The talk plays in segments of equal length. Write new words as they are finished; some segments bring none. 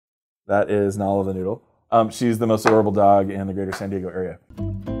That is Nala the Noodle. She's the most adorable dog in the greater San Diego area.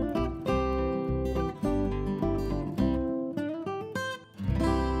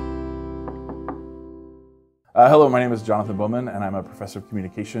 Hello, my name is Jonathan Bowman, and I'm a professor of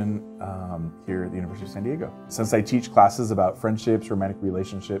communication here at the University of San Diego. Since I teach classes about friendships, romantic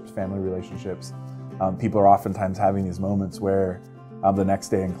relationships, family relationships, people are oftentimes having these moments where the next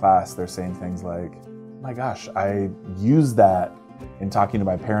day in class they're saying things like, my gosh, I used that in talking to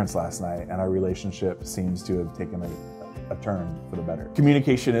my parents last night, and our relationship seems to have taken a turn for the better.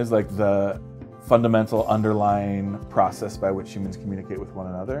 Communication is like the fundamental underlying process by which humans communicate with one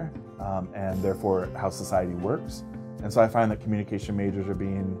another, and therefore how society works. And so I find that communication majors are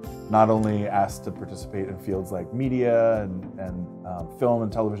being not only asked to participate in fields like media and film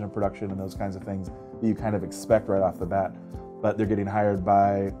and television production and those kinds of things that you kind of expect right off the bat, but they're getting hired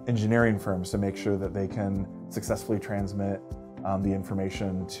by engineering firms to make sure that they can successfully transmit the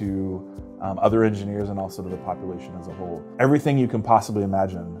information to other engineers and also to the population as a whole. Everything you can possibly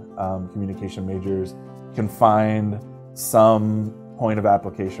imagine, communication majors can find some point of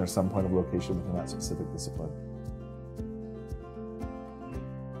application or some point of location within that specific discipline.